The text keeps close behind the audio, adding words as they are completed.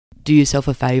do yourself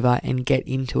a favour and get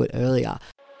into it earlier.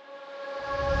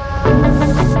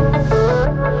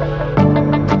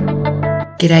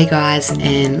 G'day guys,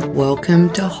 and welcome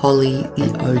to Holly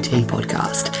the OT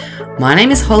podcast. My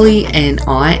name is Holly and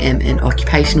I am an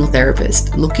occupational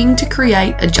therapist looking to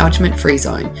create a judgment-free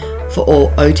zone for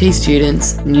all OT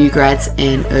students, new grads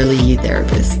and early year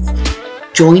therapists.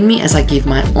 Join me as I give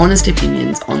my honest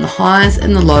opinions on the highs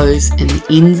and the lows and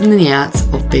the ins and the outs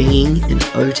of being an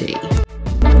OT.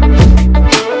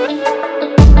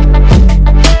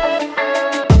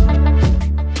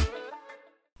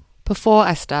 Before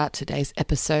I start today's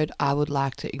episode, I would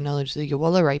like to acknowledge the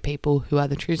Yawala people who are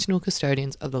the traditional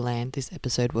custodians of the land this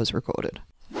episode was recorded.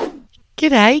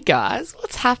 G'day guys,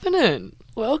 what's happening?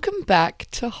 Welcome back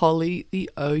to Holly the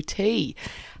OT.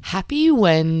 Happy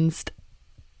Wednesday.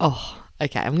 Oh,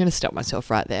 okay, I'm going to stop myself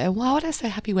right there. Why would I say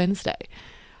happy Wednesday?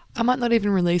 I might not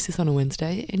even release this on a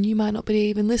Wednesday and you might not be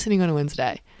even listening on a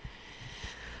Wednesday.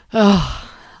 Oh,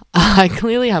 I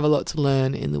clearly have a lot to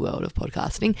learn in the world of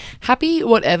podcasting. Happy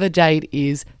whatever date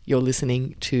is you're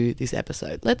listening to this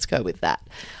episode. Let's go with that.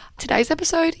 Today's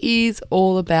episode is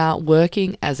all about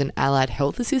working as an allied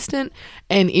health assistant.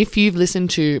 And if you've listened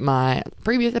to my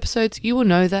previous episodes, you will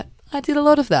know that I did a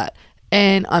lot of that.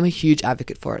 And I'm a huge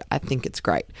advocate for it. I think it's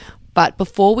great. But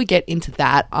before we get into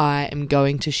that, I am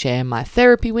going to share my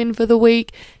therapy win for the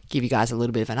week, give you guys a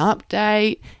little bit of an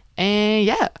update, and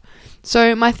yeah.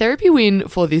 So my therapy win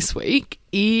for this week,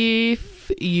 if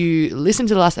you listen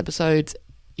to the last episodes,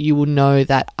 you will know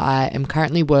that I am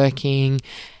currently working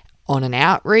on an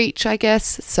outreach, I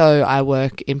guess. So I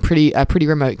work in a pretty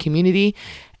remote community,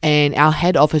 and our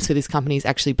head office for this company is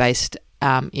actually based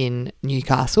in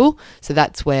Newcastle. So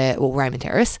that's Raymond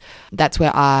Terrace. That's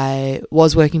where I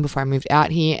was working before I moved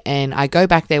out here, and I go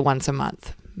back there once a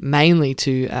month, mainly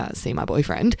to see my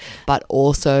boyfriend, but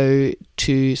also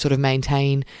to sort of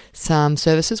maintain some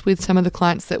services with some of the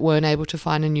clients that weren't able to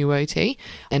find a new OT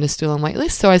and are still on wait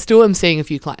list. So I still am seeing a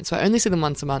few clients. So I only see them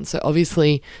once a month. So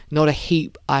obviously not a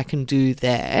heap I can do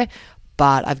there,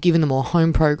 but I've given them all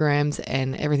home programs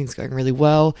and everything's going really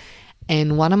well.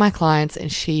 And one of my clients,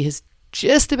 and she is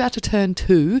just about to turn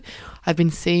 2, I've been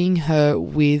seeing her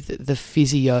with the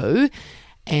physio,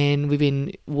 and we've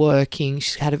been working.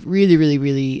 She's had a really, really,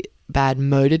 really bad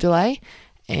motor delay,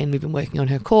 and we've been working on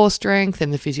her core strength,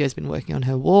 and the physio's been working on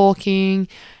her walking.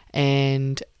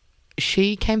 And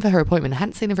she came for her appointment. I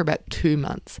hadn't seen her for about 2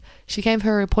 months. She came for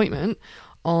her appointment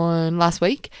on last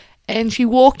week, and she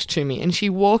walked to me and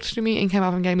came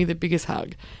up and gave me the biggest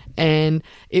hug. And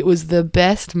it was the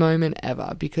best moment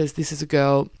ever, because this is a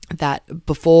girl that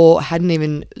before hadn't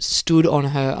even stood on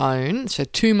her own. So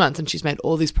 2 months, and she's made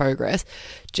all this progress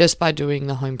just by doing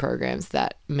the home programs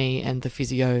that me and the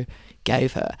physio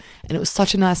gave her. And it was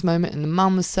such a nice moment, and the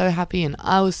mum was so happy and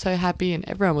I was so happy, and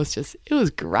everyone was just, it was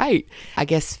great. I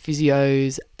guess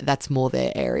physios, that's more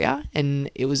their area, and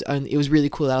it was really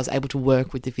cool that I was able to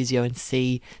work with the physio and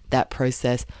see that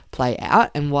process play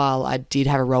out. And while I did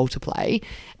have a role to play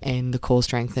and the core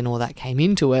strength and all that came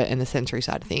into it and the sensory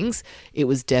side of things, it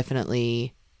was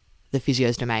definitely the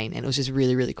physio's domain, and it was just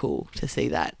really, really cool to see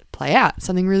that play out,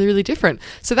 something really, really different.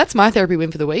 So that's my therapy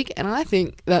win for the week, and I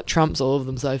think that trumps all of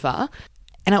them so far.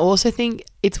 And I also think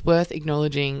it's worth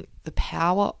acknowledging the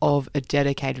power of a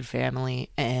dedicated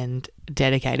family and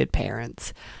dedicated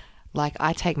parents. Like,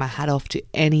 I take my hat off to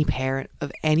any parent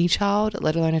of any child,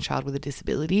 let alone a child with a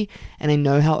disability, and I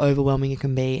know how overwhelming it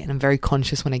can be, and I'm very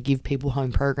conscious when I give people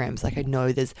home programs. Like, I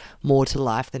know there's more to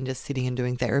life than just sitting and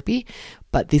doing therapy,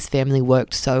 but this family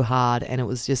worked so hard, and it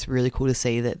was just really cool to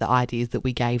see that the ideas that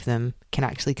we gave them can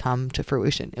actually come to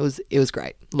fruition. It was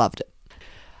great. Loved it.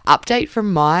 Update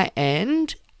from my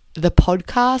end. The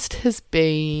podcast has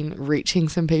been reaching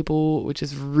some people, which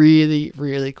is really,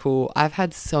 really cool. I've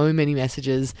had so many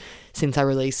messages since I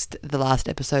released the last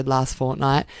episode last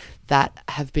fortnight that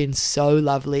have been so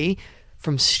lovely,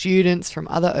 from students, from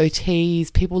other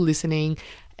OTs, people listening.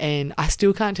 And I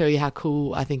still can't tell you how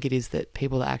cool I think it is that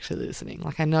people are actually listening.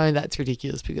 Like, I know that's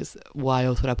ridiculous, because why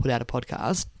else would I put out a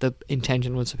podcast? The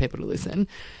intention was for people to listen.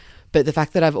 But the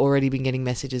fact that I've already been getting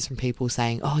messages from people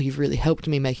saying, oh, you've really helped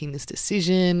me making this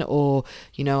decision, or,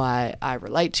 you know, I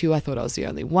relate to you, I thought I was the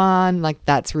only one, like,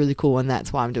 that's really cool, and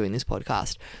that's why I'm doing this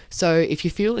podcast. So if you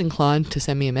feel inclined to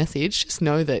send me a message, just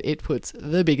know that it puts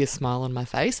the biggest smile on my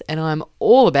face, and I'm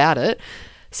all about it.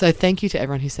 So thank you to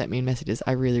everyone who sent me messages.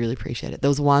 I really, really appreciate it. There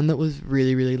was one that was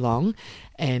really, really long,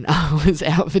 and I was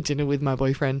out for dinner with my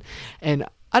boyfriend, and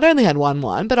I'd only had one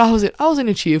wine, but I was in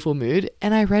a cheerful mood,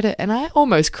 and I read it and I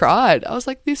almost cried. I was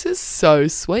like, this is so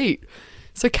sweet.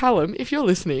 So Callum, if you're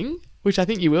listening, which I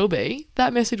think you will be,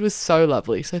 that message was so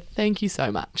lovely. So thank you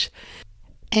so much.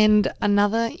 And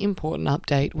another important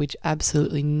update, which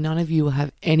absolutely none of you will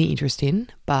have any interest in,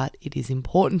 but it is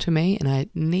important to me and I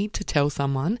need to tell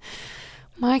someone,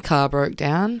 my car broke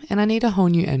down and I need a whole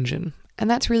new engine. And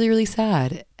that's really, really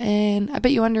sad. And I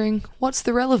bet you're wondering, what's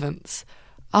the relevance?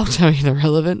 I'll tell you the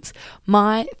relevance.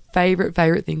 My favorite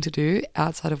thing to do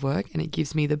outside of work, and it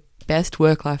gives me the best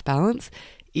work-life balance,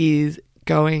 is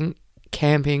going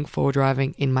camping,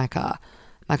 driving in my car.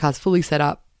 My car's fully set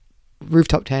up,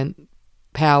 rooftop tent,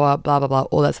 power, blah, blah, blah,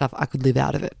 all that stuff. I could live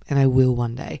out of it, and I will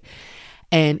one day.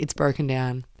 And it's broken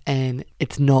down and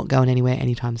it's not going anywhere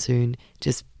anytime soon.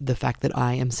 Just the fact that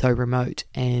I am so remote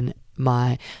and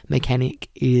my mechanic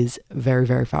is very,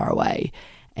 very far away.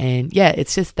 And yeah,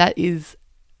 it's just, that is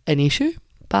an issue,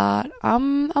 but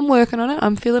I'm working on it.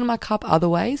 I'm filling my cup other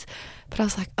ways. But I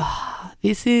was like,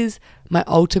 this is my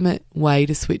ultimate way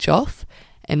to switch off.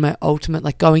 And my ultimate,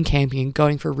 like going camping and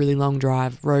going for a really long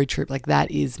drive, road trip, like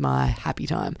that is my happy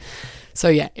time. So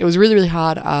yeah, it was really, really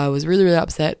hard. I was really, really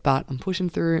upset, but I'm pushing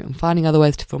through. I'm finding other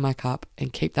ways to fill my cup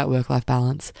and keep that work-life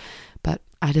balance. But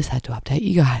I just had to update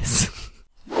you guys.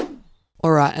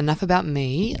 All right, enough about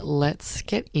me. Let's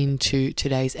get into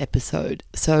today's episode.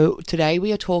 So today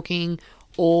we are talking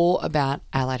all about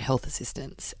allied health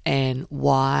assistants and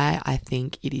why I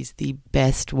think it is the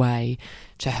best way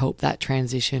to help that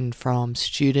transition from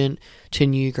student to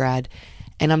new grad.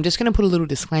 And I'm just going to put a little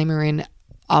disclaimer in.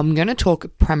 I'm going to talk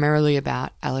primarily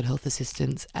about allied health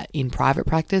assistants in private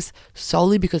practice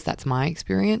solely because that's my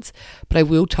experience, but I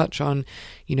will touch on,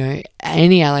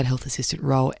 any allied health assistant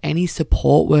role, any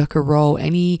support worker role,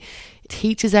 any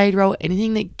teacher's aide role,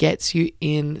 anything that gets you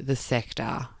in the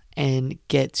sector and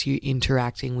gets you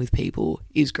interacting with people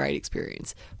is great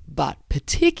experience. But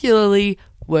particularly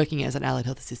working as an allied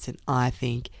health assistant, I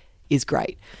think is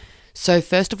great. So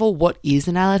first of all, what is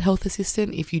an allied health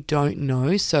assistant if you don't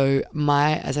know? So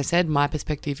as I said, my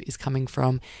perspective is coming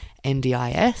from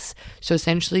NDIS. So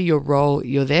essentially your role,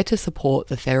 you're there to support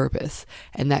the therapist,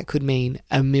 and that could mean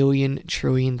a million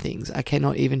trillion things. I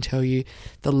cannot even tell you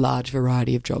the large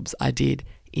variety of jobs I did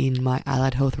in my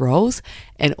allied health roles,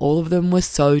 and all of them were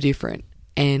so different.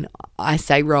 And I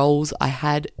say roles, I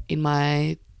had in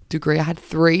my degree, I had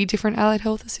 3 different allied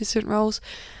health assistant roles.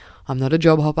 I'm not a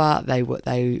job hopper. There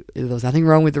was nothing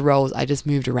wrong with the roles. I just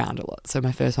moved around a lot. So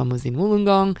my first one was in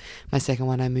Wollongong. My second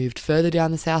one, I moved further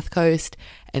down the south coast.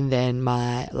 And then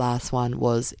my last one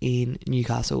was in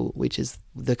Newcastle, which is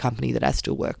the company that I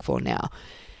still work for now.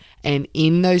 And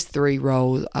in those 3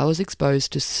 roles, I was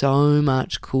exposed to so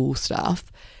much cool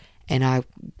stuff. And I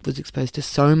was exposed to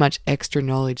so much extra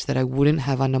knowledge that I wouldn't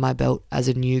have under my belt as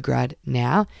a new grad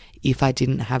now if I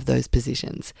didn't have those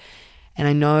positions. And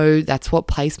I know that's what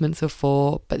placements are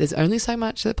for, but there's only so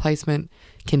much that placement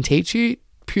can teach you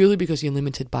purely because you're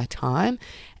limited by time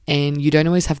and you don't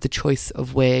always have the choice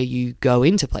of where you go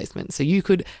into placement. So you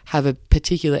could have a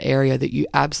particular area that you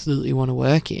absolutely want to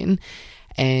work in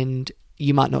and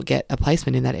you might not get a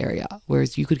placement in that area,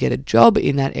 whereas you could get a job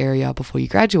in that area before you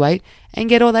graduate and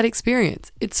get all that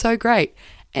experience. It's so great.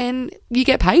 And you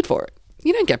get paid for it.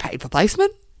 You don't get paid for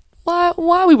placement. Why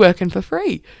are we working for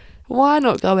free? Why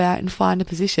not go out and find a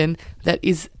position that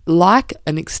is like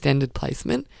an extended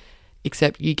placement,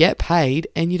 except you get paid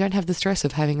and you don't have the stress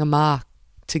of having a mark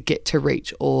to get to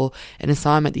reach or an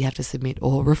assignment that you have to submit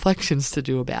or reflections to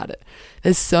do about it.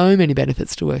 There's so many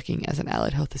benefits to working as an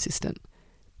allied health assistant.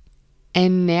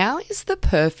 And now is the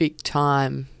perfect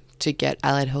time to get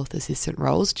allied health assistant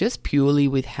roles, just purely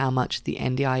with how much the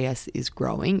NDIS is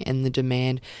growing and the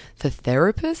demand for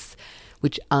therapists,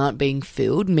 which aren't being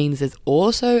filled, means there's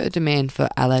also a demand for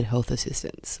allied health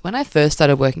assistants. When I first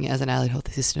started working as an allied health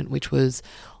assistant, which was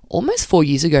almost 4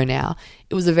 years ago now,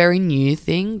 it was a very new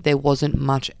thing. There wasn't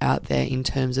much out there in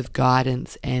terms of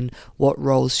guidance and what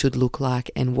roles should look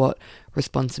like and what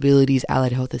responsibilities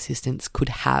allied health assistants could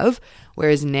have.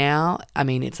 Whereas now,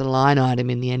 it's a line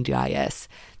item in the NDIS.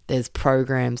 There's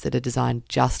programs that are designed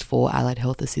just for allied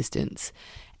health assistants,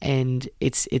 and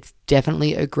it's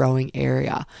definitely a growing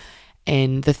area.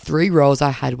 And the 3 roles I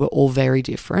had were all very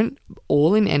different,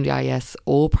 all in NDIS,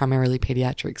 all primarily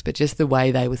pediatrics, but just the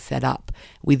way they were set up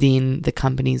within the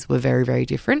companies were very, very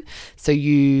different. So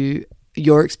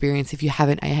your experience, if you have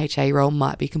an AHA role,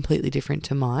 might be completely different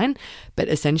to mine. But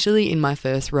essentially in my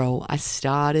first role, I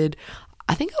think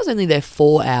I was only there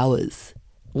 4 hours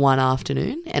one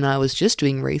afternoon, and I was just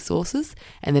doing resources.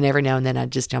 And then every now and then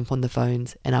I'd just jump on the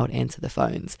phones and I would answer the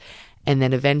phones. And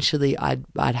then eventually I'd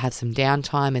have some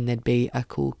downtime and there'd be a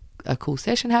cool a cool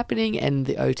session happening, and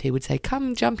the OT would say,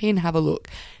 come jump in, have a look.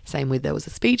 Same with, there was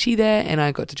a speechy there and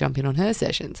I got to jump in on her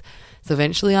sessions. So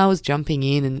eventually I was jumping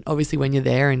in, and obviously when you're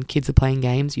there and kids are playing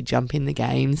games, you jump in the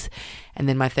games, and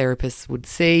then my therapist would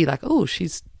see like, oh,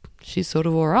 she's sort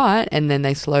of all right. And then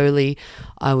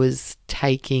I was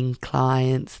taking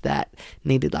clients that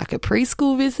needed like a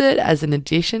preschool visit as an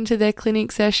addition to their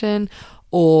clinic session,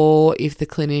 or if the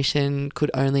clinician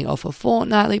could only offer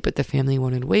fortnightly but the family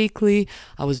wanted weekly,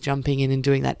 I was jumping in and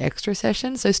doing that extra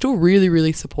session. So still really,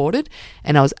 really supported,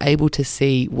 and I was able to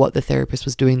see what the therapist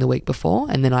was doing the week before,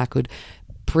 and then I could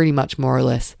pretty much more or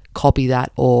less copy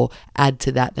that or add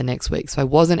to that the next week. So I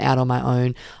wasn't out on my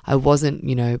own. I wasn't,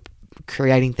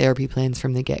 creating therapy plans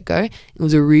from the get-go. It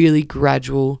was a really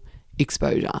gradual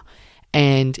exposure,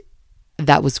 and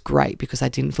that was great because I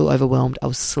didn't feel overwhelmed. I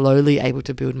was slowly able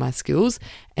to build my skills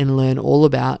and learn all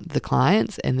about the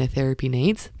clients and their therapy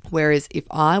needs. Whereas if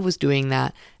I was doing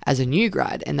that as a new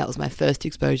grad and that was my first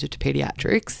exposure to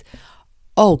pediatrics,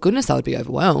 oh goodness, I would be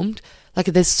overwhelmed. Like,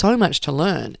 there's so much to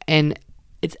learn, and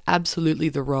it's absolutely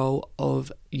the role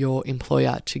of your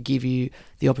employer to give you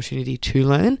the opportunity to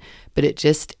learn, but it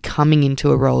just coming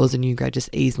into a role as a new grad just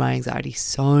eased my anxiety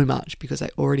so much because I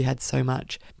already had so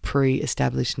much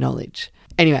pre-established knowledge.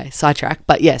 Anyway, sidetrack,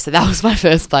 but yeah, so that was my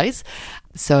first place.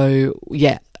 So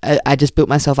yeah, I just built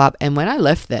myself up, and when I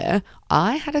left there,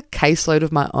 I had a caseload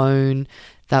of my own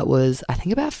that was, I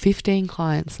think, about 15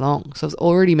 clients long. So I was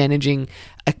already managing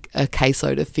a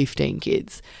caseload of 15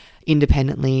 kids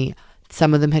independently.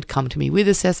 Some of them had come to me with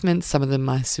assessments. Some of them,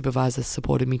 my supervisor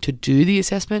supported me to do the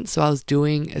assessments. So I was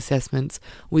doing assessments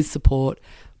with support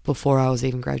before I was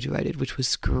even graduated, which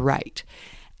was great.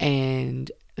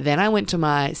 And then I went to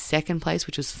my second place,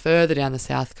 which was further down the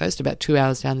south coast, about 2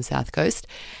 hours down the south coast.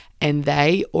 And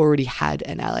they already had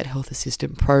an allied health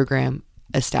assistant program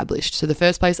established. So the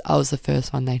first place, I was the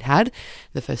first one they'd had.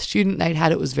 The first student they'd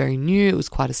had, it was very new. It was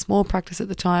quite a small practice at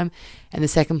the time. And the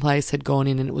second place had gone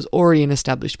in and it was already an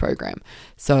established program.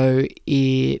 So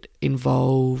it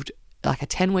involved like a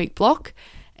 10-week block,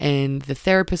 and the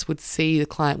therapist would see the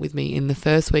client with me in the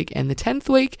first week and the 10th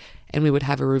week, and we would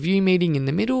have a review meeting in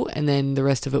the middle, and then the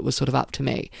rest of it was sort of up to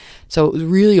me. So it was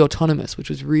really autonomous, which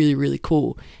was really, really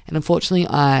cool. And unfortunately,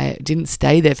 I didn't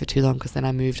stay there for too long because then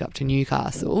I moved up to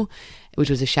Newcastle, which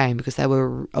was a shame because they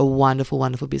were a wonderful,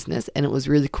 wonderful business, and it was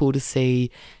really cool to see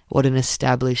what an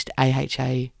established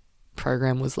AHA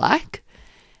program was like.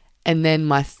 And then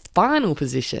my final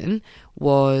position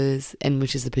was, and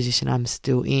which is the position I'm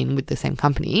still in with the same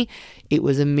company, it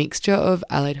was a mixture of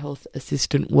allied health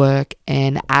assistant work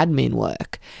and admin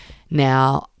work.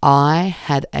 Now, I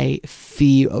had a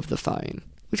fear of the phone,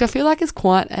 which I feel like is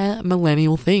quite a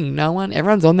millennial thing.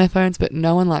 Everyone's on their phones, but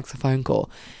no one likes a phone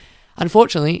call.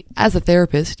 Unfortunately, as a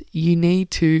therapist, you need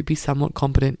to be somewhat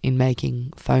competent in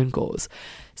making phone calls.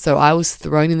 So I was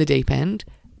thrown in the deep end.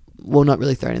 Well, not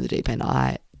really thrown in the deep end.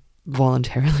 I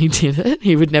voluntarily did it.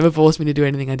 He would never force me to do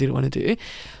anything I didn't want to do.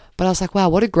 But I was like, wow,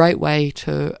 what a great way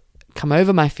to come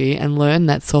over my fear and learn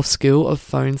that soft skill of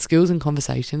phone skills and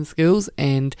conversation skills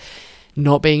and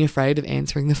not being afraid of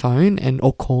answering the phone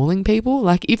or calling people.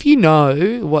 Like, if you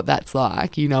know what that's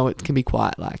like, you know it can be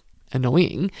quite like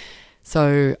annoying.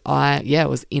 So I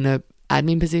was in a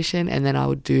admin position, and then I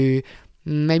would do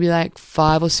maybe like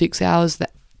 5 or 6 hours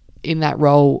in that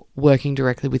role working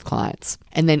directly with clients.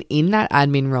 And then in that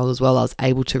admin role as well, I was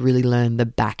able to really learn the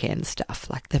back end stuff,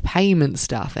 like the payment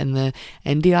stuff and the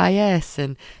NDIS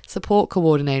and support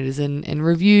coordinators and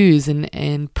reviews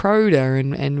and PRODA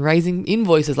and raising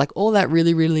invoices, like all that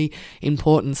really, really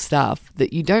important stuff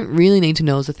that you don't really need to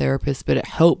know as a therapist, but it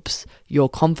helps your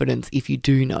confidence if you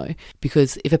do know.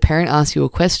 Because if a parent asks you a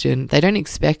question, they don't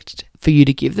expect for you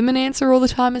to give them an answer all the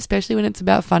time, especially when it's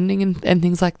about funding and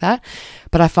things like that.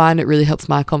 But I find it really helps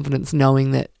my confidence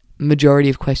knowing that majority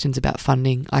of questions about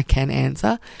funding I can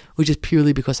answer, which is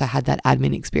purely because I had that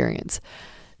admin experience.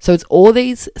 So it's all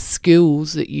these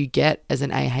skills that you get as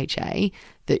an AHA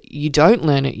that you don't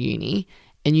learn at uni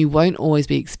and you won't always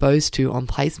be exposed to on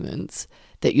placements,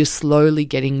 that you're slowly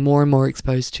getting more and more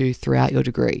exposed to throughout your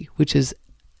degree, which is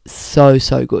so,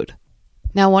 so good.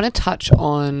 Now, I want to touch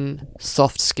on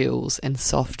soft skills and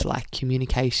soft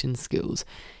communication skills.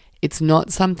 It's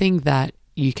not something that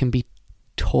you can be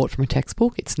taught from a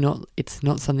textbook. It's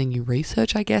not something you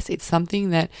research, I guess. It's something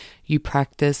that you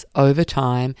practice over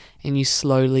time and you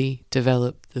slowly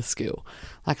develop the skill.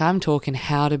 Like, I'm talking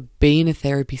how to be in a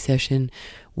therapy session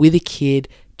with a kid,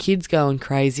 kids going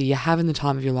crazy, you're having the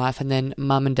time of your life, and then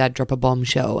mum and dad drop a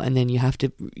bombshell, and then you have to,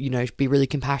 be really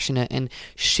compassionate and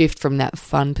shift from that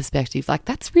fun perspective. Like,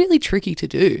 that's really tricky to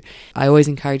do. I always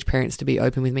encourage parents to be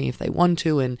open with me if they want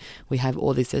to, and we have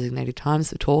all these designated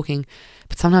times for talking.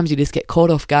 But sometimes you just get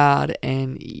caught off guard,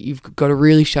 and you've got to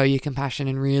really show your compassion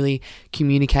and really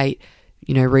communicate,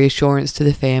 reassurance to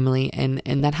the family. And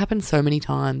that happens so many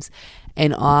times.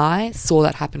 And I saw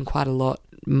that happen quite a lot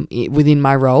within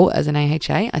my role as an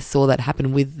AHA. I saw that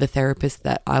happen with the therapist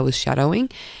that I was shadowing,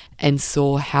 and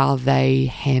saw how they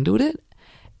handled it,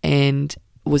 and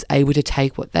was able to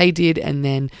take what they did and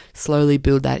then slowly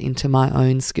build that into my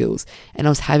own skills. And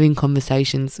I was having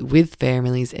conversations with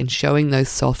families and showing those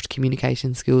soft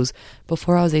communication skills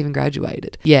before I was even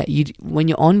graduated. Yeah, when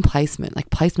you're on placement, like,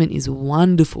 placement is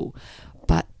wonderful,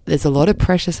 but there's a lot of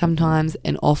pressure sometimes,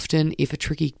 and often if a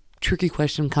tricky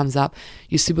question comes up,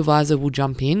 your supervisor will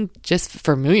jump in just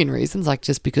for a million reasons, like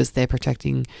just because they're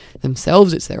protecting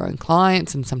themselves, it's their own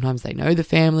clients, and sometimes they know the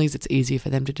families, it's easier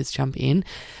for them to just jump in.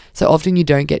 So often you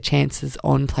don't get chances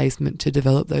on placement to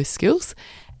develop those skills.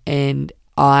 And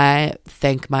I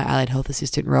thank my allied health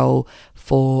assistant role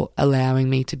for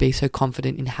allowing me to be so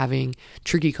confident in having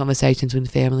tricky conversations with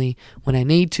family when I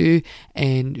need to,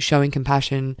 and showing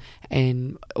compassion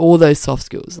and all those soft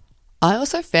skills. I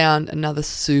also found another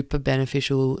super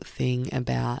beneficial thing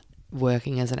about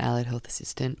working as an allied health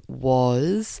assistant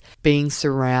was being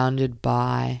surrounded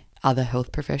by other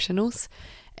health professionals.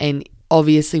 And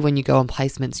obviously when you go on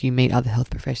placements, you meet other health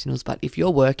professionals, but if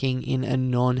you're working in a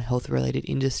non-health related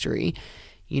industry,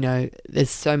 there's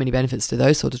so many benefits to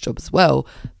those sorts of jobs as well.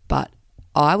 But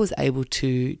I was able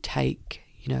to take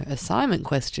assignment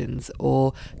questions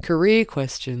or career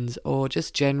questions or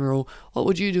just general, what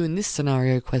would you do in this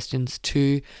scenario questions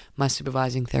to my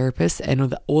supervising therapist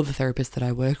and all the therapists that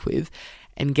I work with,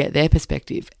 and get their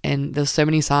perspective. And there's so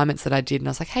many assignments that I did, and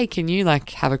I was like, hey, can you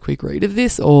have a quick read of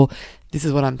this? Or this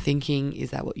is what I'm thinking.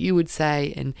 Is that what you would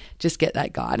say? And just get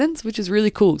that guidance, which is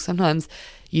really cool. Sometimes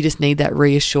you just need that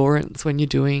reassurance when you're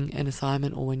doing an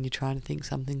assignment or when you're trying to think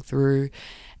something through.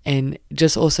 And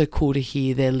just also cool to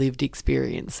hear their lived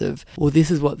experience of, well, this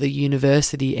is what the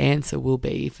university answer will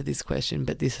be for this question,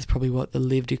 but this is probably what the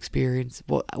lived experience,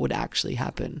 what would actually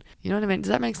happen. You know what I mean? Does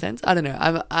that make sense? I don't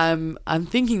know. I'm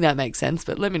thinking that makes sense,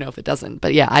 but let me know if it doesn't.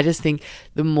 But yeah, I just think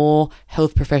the more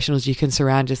health professionals you can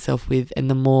surround yourself with,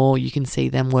 and the more you can see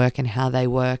them work and how they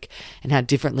work and how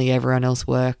differently everyone else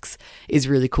works, is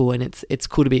really cool. And it's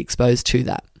cool to be exposed to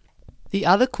that. The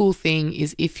other cool thing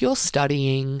is, if you're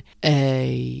studying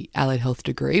a allied health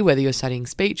degree, whether you're studying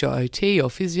speech or OT or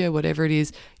physio, whatever it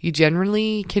is, you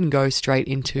generally can go straight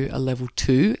into a level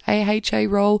 2 AHA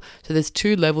role. So there's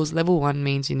 2 levels. Level 1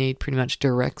 means you need pretty much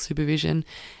direct supervision,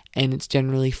 and it's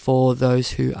generally for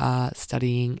those who are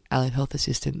studying allied health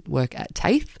assistant work at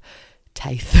TAFE.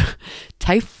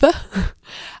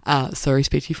 Sorry,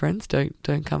 speechy friends,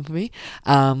 don't come for me.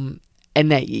 And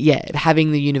that,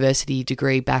 having the university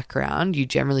degree background, you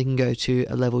generally can go to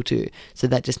a level 2. So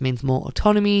that just means more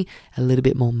autonomy, a little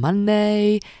bit more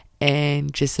Monday,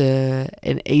 and just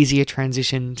an easier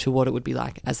transition to what it would be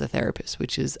like as a therapist,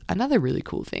 which is another really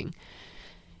cool thing.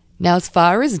 Now, as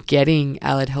far as getting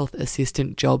allied health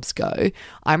assistant jobs go,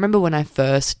 I remember when I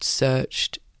first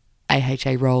searched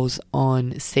AHA roles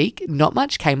on Seek, not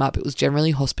much came up. It was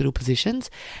generally hospital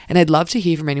positions, and I'd love to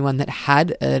hear from anyone that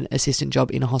had an assistant job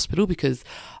in a hospital, because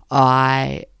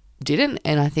I didn't,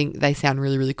 and I think they sound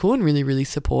really, really cool and really, really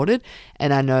supported.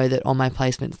 And I know that on my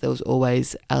placements there was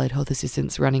always allied health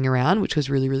assistants running around, which was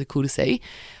really, really cool to see.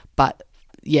 But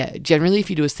yeah, generally if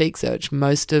you do a Seek search,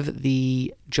 most of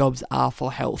the jobs are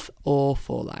for health or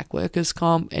for workers'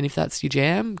 comp, and if that's your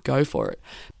jam, go for it.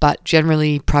 But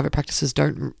generally private practices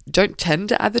don't tend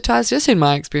to advertise, just in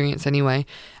my experience anyway.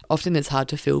 Often it's hard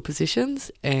to fill positions,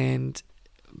 and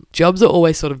jobs are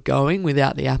always sort of going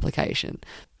without the application.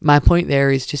 My point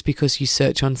there is, just because you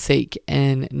search on Seek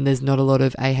and there's not a lot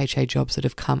of AHA jobs that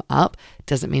have come up,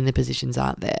 doesn't mean the positions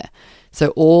aren't there. So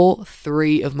all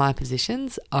 3 of my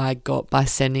positions I got by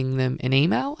sending them an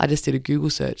email. I just did a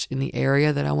Google search in the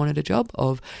area that I wanted a job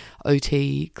of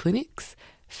OT clinics,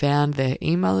 found their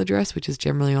email address, which is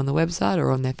generally on the website or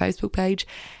on their Facebook page,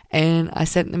 and I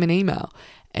sent them an email.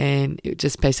 And it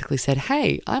just basically said,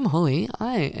 hey, I'm Holly.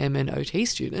 I am an OT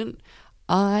student.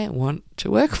 I want to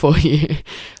work for you.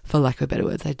 For lack of better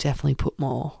words, I definitely put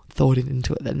more thought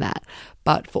into it than that.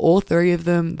 But for all 3 of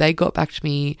them, they got back to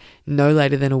me no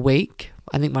later than a week.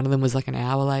 I think one of them was an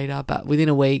hour later, but within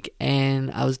a week, and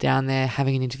I was down there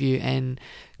having an interview and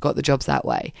got the jobs that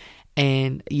way.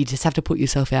 and you just have to put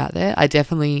yourself out there. They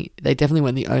definitely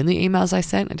weren't the only emails I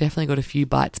sent. I definitely got a few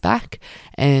bites back,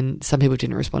 and some people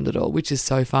didn't respond at all, which is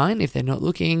so fine. If they're not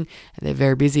looking and they're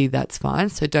very busy, that's fine.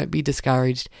 So don't be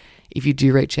discouraged if you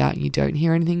do reach out and you don't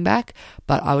hear anything back,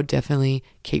 but I would definitely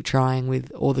keep trying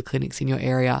with all the clinics in your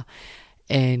area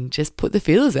and just put the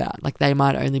feelers out. Like, they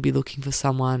might only be looking for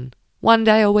someone one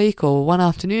day a week or one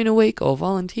afternoon a week or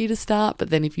volunteer to start, but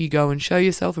then if you go and show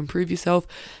yourself and prove yourself,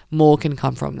 more can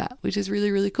come from that, which is really,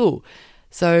 really cool.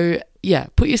 So yeah,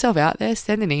 put yourself out there,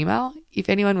 send an email. If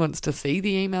anyone wants to see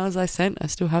the emails I sent, I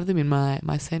still have them in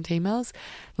my sent emails.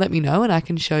 Let me know and I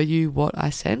can show you what I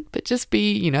sent, but just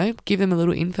give them a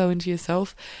little info into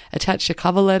yourself, attach your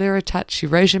cover letter, attach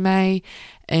your resume,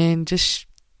 and just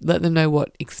let them know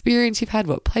what experience you've had,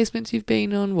 what placements you've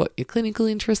been on, what your clinical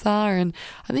interests are, and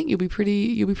I think you'll be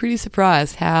pretty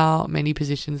surprised how many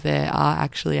positions there are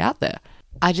actually out there.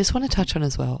 I just want to touch on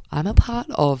as well, I'm a part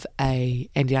of a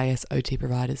NDIS OT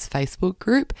Providers Facebook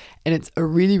group, and it's a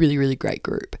really, really, really great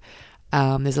group.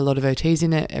 There's a lot of OTs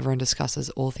in it. Everyone discusses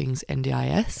all things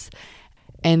NDIS.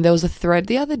 And there was a thread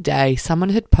the other day, someone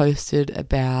had posted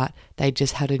about they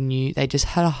just had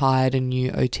hired a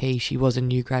new OT. She was a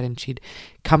new grad and she'd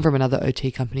come from another OT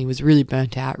company, was really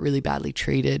burnt out, really badly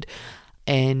treated.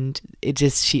 And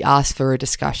she asked for a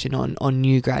discussion on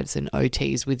new grads and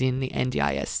OTs within the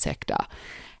NDIS sector.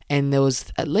 And there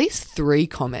was at least 3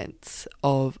 comments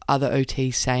of other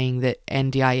OTs saying that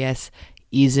NDIS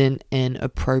isn't an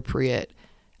appropriate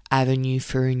avenue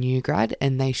for a new grad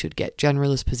and they should get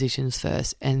generalist positions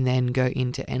first and then go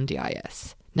into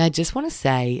NDIS. Now, I just want to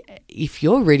say, if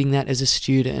you're reading that as a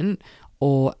student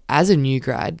or as a new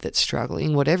grad that's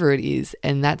struggling, whatever it is,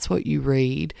 and that's what you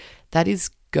read, that is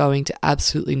going to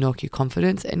absolutely knock your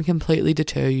confidence and completely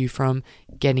deter you from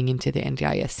getting into the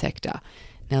NDIS sector.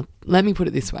 Now, let me put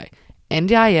it this way.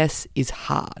 NDIS is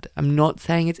hard. I'm not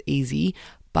saying it's easy,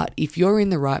 but if you're in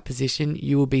the right position,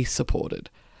 you will be supported.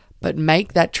 But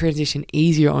make that transition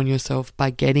easier on yourself by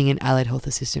getting an allied health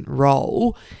assistant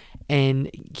role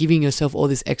and giving yourself all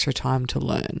this extra time to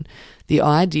learn. The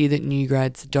idea that new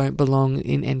grads don't belong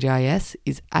in NDIS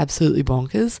is absolutely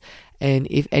bonkers. And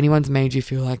if anyone's made you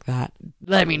feel like that,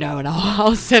 let me know and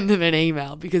I'll send them an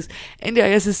email, because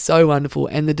NDIS is so wonderful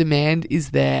and the demand is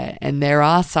there and there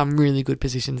are some really good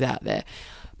positions out there.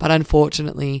 But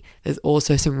unfortunately, there's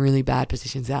also some really bad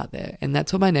positions out there. And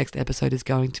that's what my next episode is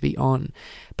going to be on.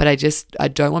 But I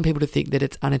don't want people to think that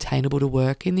it's unattainable to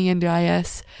work in the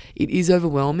NDIS. It is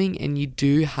overwhelming and you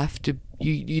do have to,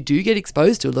 you do get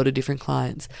exposed to a lot of different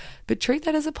clients. But treat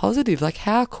that as a positive. Like,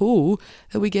 how cool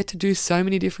that we get to do so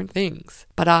many different things.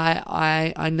 But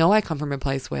I know I come from a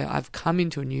place where I've come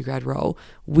into a new grad role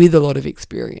with a lot of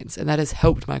experience, and that has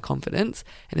helped my confidence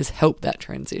and has helped that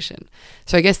transition.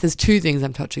 So I guess there's 2 things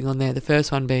I'm touching on there. The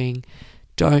first one being,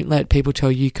 don't let people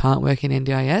tell you can't work in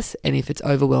NDIS, and if it's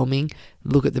overwhelming,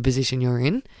 look at the position you're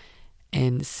in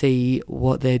and see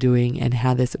what they're doing and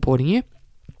how they're supporting you,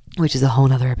 which is a whole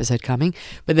nother episode coming.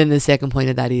 But then the second point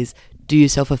of that is, do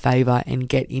yourself a favor and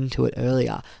get into it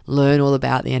earlier. Learn all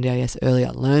about the NDIS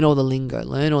earlier. Learn all the lingo,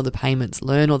 learn all the payments,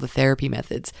 learn all the therapy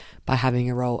methods by having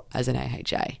a role as an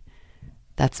AHA.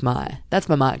 That's my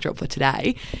mic drop for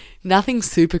today. Nothing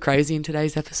super crazy in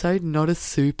today's episode, not a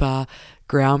super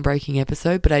groundbreaking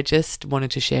episode, but I just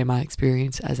wanted to share my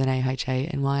experience as an AHA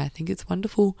and why I think it's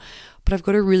wonderful. But I've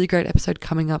got a really great episode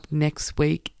coming up next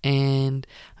week, and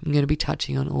I'm going to be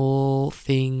touching on all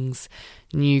things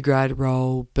new grad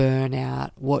role,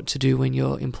 burnout, what to do when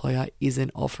your employer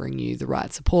isn't offering you the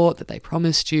right support that they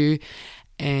promised you,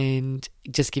 and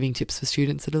just giving tips for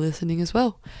students that are listening as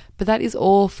well. But that is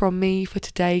all from me for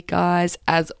today, guys.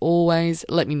 As always,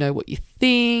 let me know what you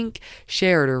think,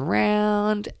 share it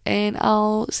around, and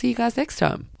I'll see you guys next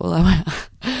time. Well,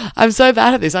 I'm so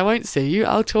bad at this. I won't see you.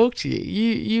 I'll talk to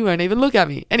you. You won't even look at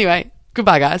me. Anyway,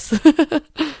 goodbye, guys.